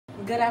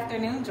Good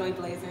afternoon, Joy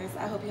Blazers.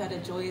 I hope you had a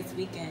joyous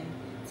weekend.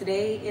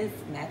 Today is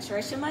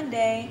Maturation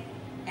Monday,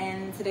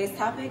 and today's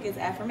topic is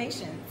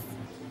affirmations.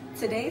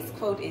 Today's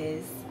quote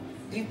is,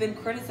 "You've been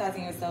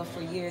criticizing yourself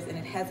for years and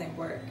it hasn't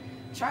worked.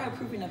 Try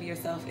approving of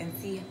yourself and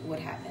see what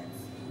happens."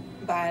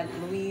 By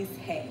Louise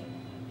Hay.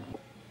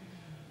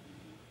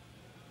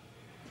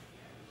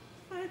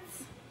 What?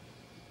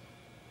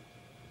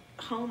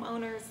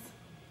 Homeowners?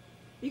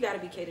 You gotta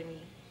be kidding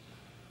me.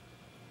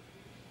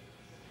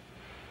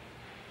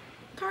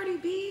 Cardi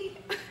B?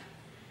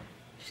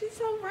 She's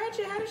so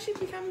ratchet. How did she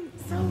become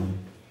so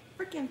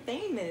freaking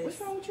famous? What's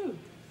wrong with you?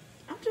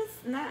 I'm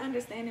just not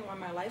understanding why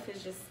my life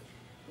is just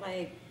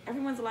like,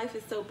 everyone's life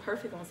is so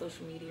perfect on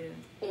social media.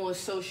 On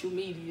social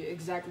media,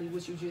 exactly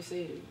what you just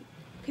said.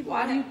 People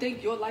Why do you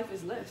think your life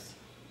is less?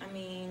 I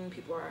mean,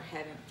 people are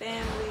having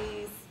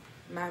families.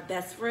 My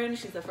best friend,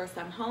 she's a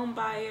first-time home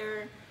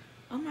buyer.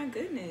 Oh my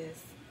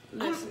goodness.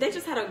 They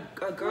just had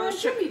a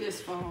girl's trip. Give me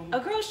this phone. A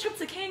girl's trip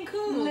to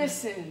Cancun.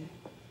 Listen,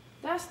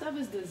 that stuff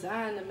is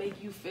designed to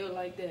make you feel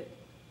like that.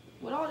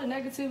 With all the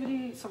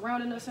negativity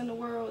surrounding us in the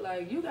world,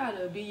 like, you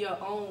gotta be your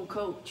own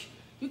coach.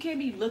 You can't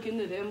be looking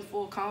to them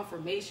for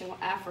confirmation or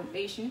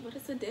affirmation. But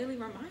it's a daily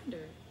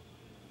reminder.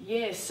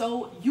 Yeah,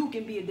 so you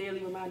can be a daily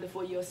reminder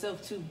for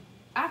yourself too.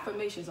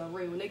 Affirmations are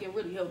real and they can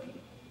really help you.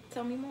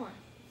 Tell me more.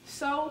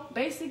 So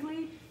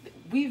basically,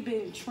 we've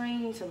been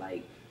trained to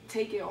like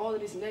taking all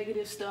of this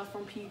negative stuff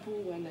from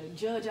people and to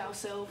judge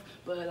ourselves.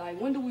 But like,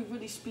 when do we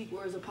really speak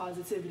words of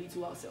positivity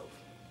to ourselves?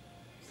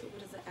 So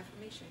what is an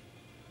affirmation?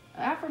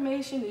 An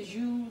affirmation is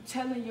you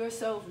telling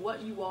yourself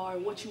what you are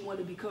and what you want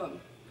to become.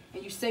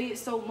 And you say it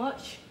so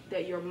much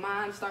that your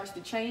mind starts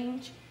to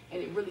change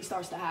and it really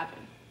starts to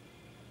happen.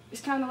 It's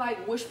kind of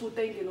like wishful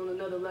thinking on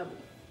another level.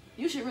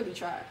 You should really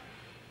try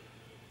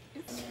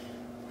it.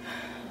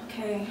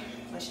 Okay,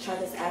 let's try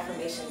this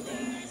affirmation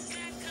thing.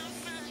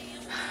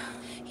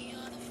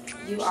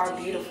 You are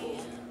beautiful.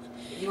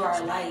 You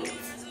are light.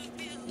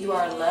 You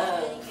are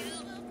love.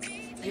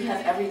 You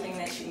have everything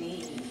that you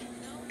need.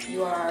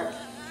 You are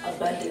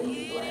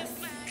abundantly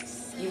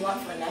blessed. You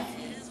want for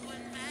nothing.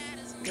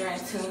 You're in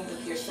tune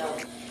with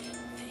yourself.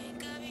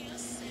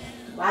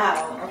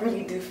 Wow, I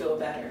really do feel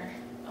better.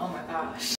 Oh my gosh.